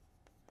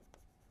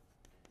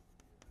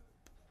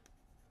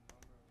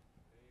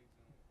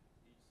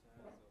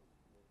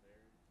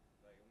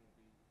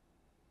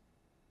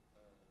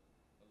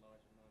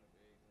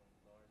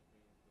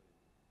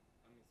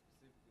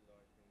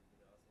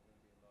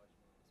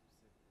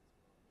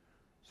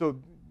 So,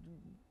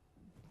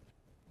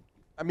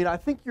 I mean, I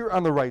think you're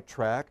on the right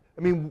track.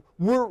 I mean,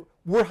 we're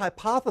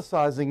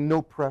hypothesizing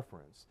no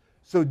preference.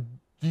 So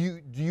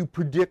do you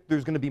predict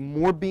there's going to be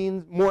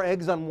more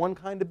eggs on one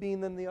kind of bean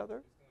than the other?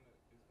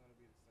 It's going to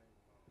be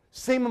the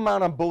Same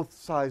amount on both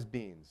size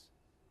beans.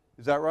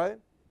 Is that right?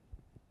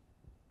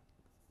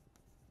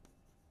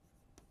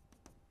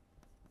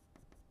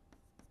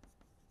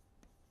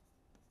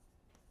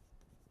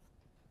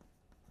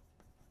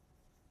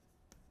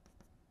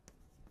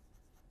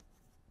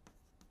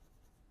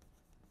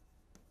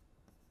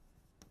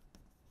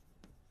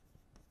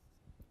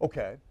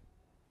 Okay.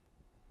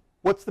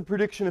 What's the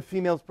prediction if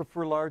females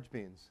prefer large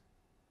beans?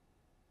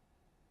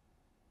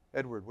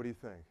 Edward, what do you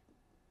think?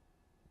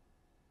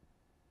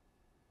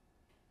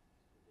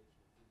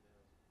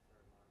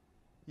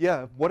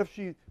 Yeah, what if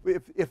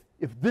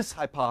if this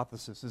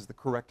hypothesis is the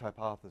correct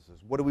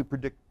hypothesis, what do we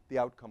predict the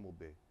outcome will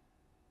be?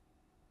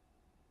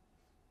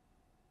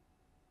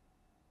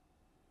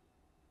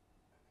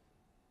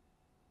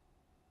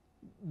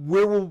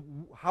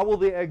 How will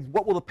the eggs,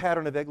 what will the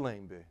pattern of egg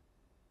laying be?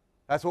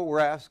 That's what we're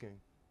asking.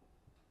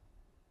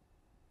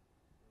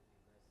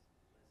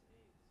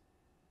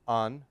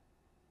 On?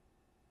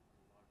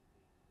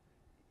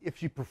 If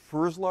she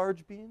prefers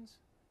large beans?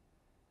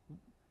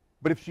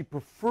 But if she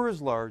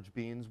prefers large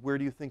beans, where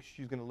do you think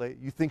she's going to lay?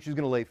 You think she's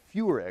going to lay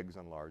fewer eggs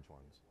on large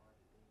ones?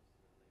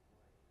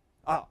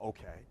 Ah,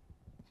 okay.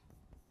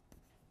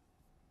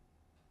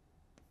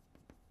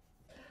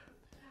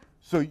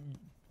 So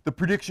the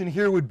prediction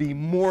here would be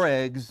more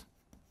eggs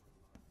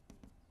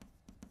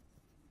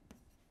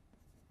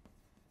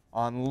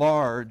on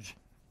large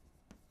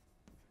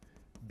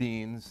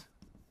beans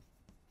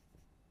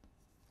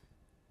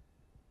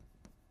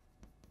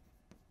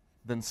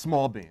than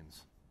small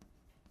beans.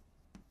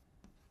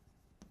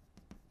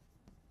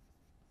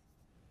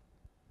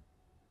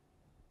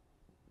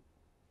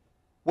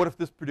 What if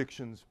this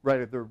prediction's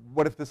right?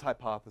 What if this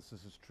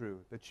hypothesis is true,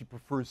 that she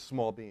prefers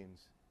small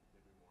beans?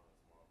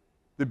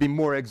 There'd be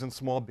more eggs on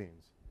small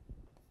beans.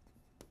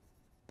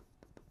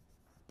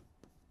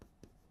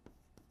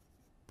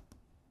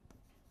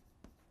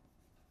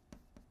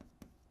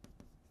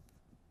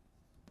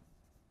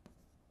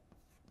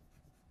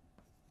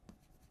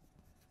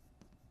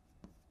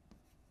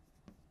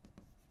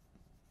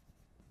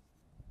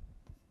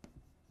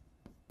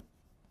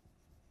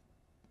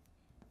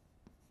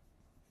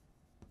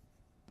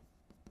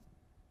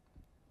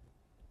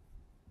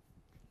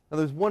 Now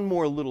there's one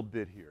more little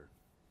bit here.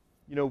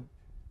 You know,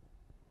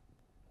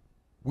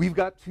 we've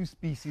got two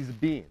species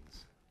of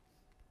beans.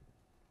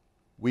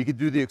 We could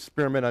do the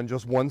experiment on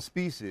just one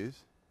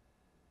species,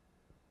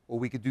 or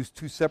we could do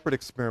two separate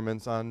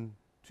experiments on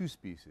two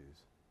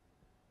species.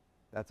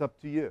 That's up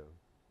to you.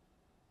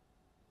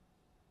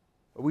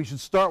 But we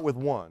should start with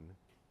one.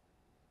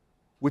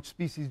 Which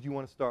species do you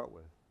want to start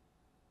with?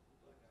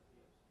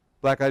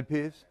 Black-eyed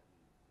peas?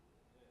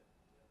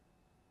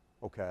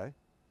 Okay.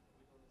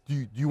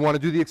 Do you want to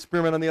do the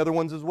experiment on the other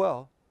ones as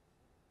well?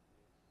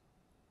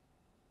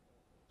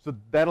 So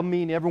that'll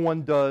mean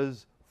everyone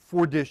does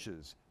 4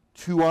 dishes.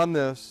 2 on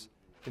this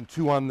and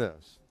 2 on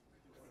this.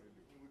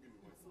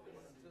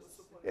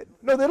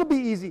 No, that'll be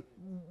easy.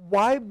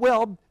 Why?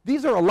 Well,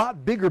 these are a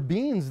lot bigger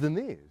beans than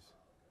these.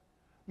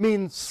 I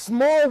mean,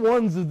 small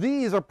ones of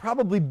these are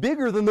probably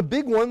bigger than the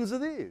big ones of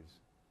these.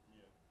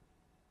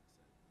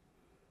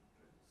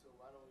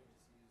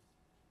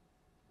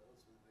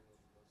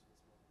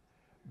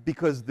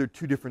 Because they're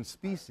 2 different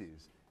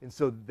species. And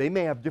so they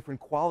may have different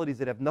qualities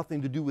that have nothing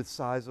to do with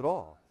size at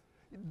all.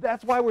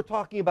 That's why we're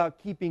talking about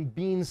keeping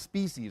bean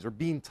species or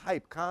bean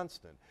type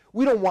constant.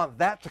 We don't want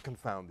that to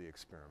confound the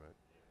experiment.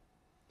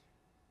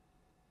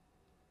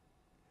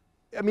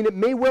 I mean, it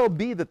may well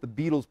be that the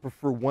beetles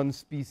prefer one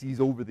species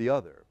over the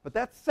other, but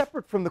that's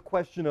separate from the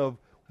question of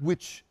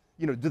which,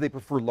 do they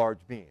prefer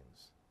large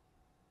beans?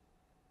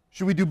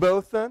 Should we do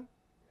both then?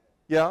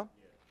 Yeah?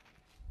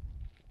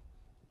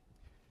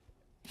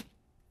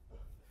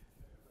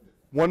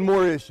 One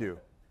more issue.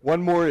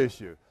 One more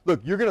issue.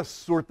 Look, you're going to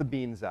sort the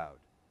beans out.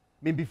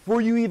 I mean,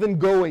 before you even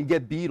go and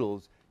get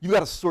beetles, you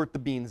got to sort the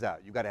beans out.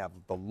 You got to have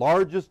the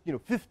largest,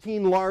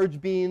 15 large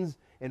beans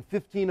and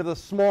 15 of the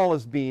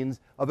smallest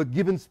beans of a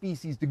given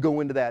species to go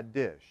into that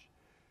dish.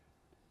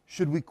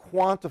 Should we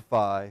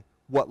quantify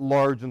what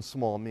large and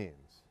small means?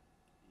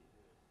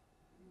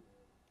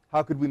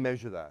 How could we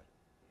measure that?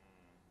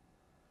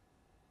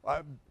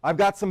 I've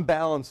got some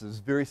balances,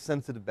 very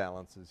sensitive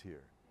balances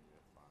here.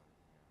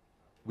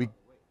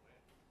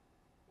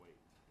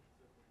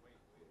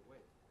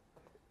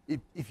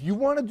 If you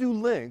want to do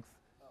length,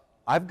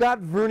 I've got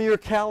vernier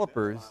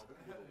calipers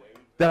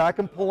that I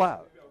can pull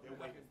out.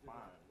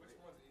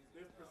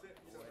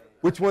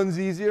 Which one's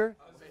easier?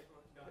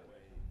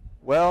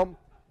 Well,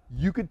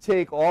 you could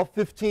take all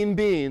 15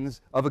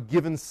 beans of a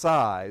given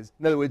size.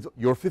 In other words,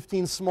 your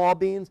 15 small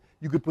beans,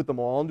 you could put them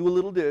all into a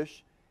little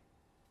dish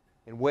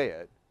and weigh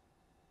it.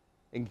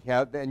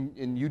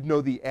 And you'd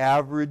know the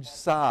average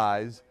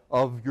size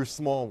of your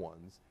small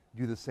ones.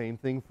 Do the same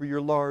thing for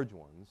your large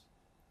ones.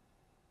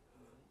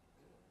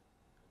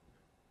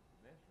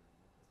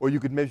 Or you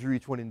could measure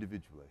each one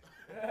individually.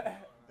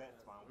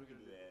 That's fine. We can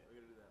do that. We're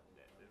gonna do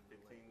that.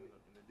 15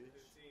 in the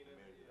dish.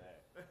 Measure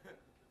that.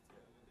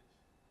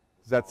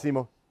 Does that seem?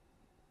 I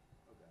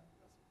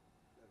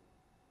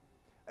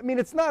mean,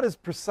 it's not as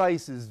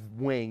precise as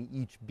weighing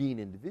each bean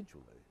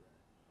individually.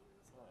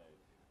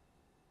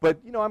 But,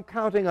 I'm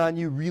counting on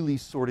you really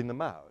sorting them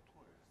out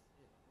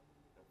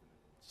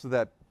so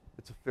that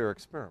it's a fair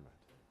experiment.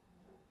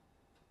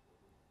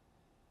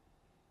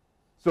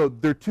 So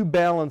there are two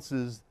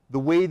balances. The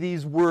way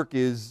these work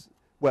is,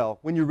 well,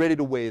 when you're ready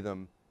to weigh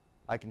them,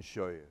 I can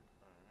show you,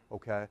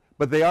 okay?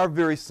 But they are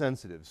very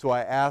sensitive, so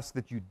I ask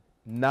that you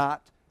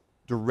not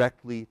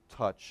directly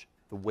touch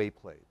the weigh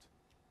plate.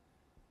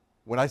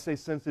 When I say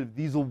sensitive,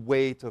 these will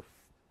weigh to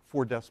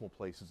 4 decimal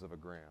places of a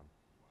gram.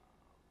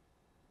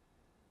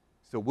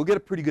 So we'll get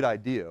a pretty good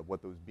idea of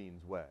what those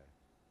beans weigh.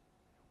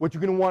 What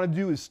you're going to want to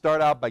do is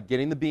start out by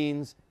getting the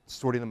beans,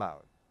 sorting them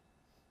out.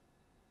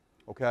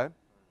 Okay?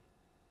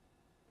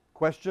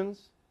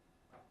 Questions?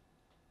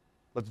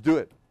 Let's do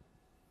it.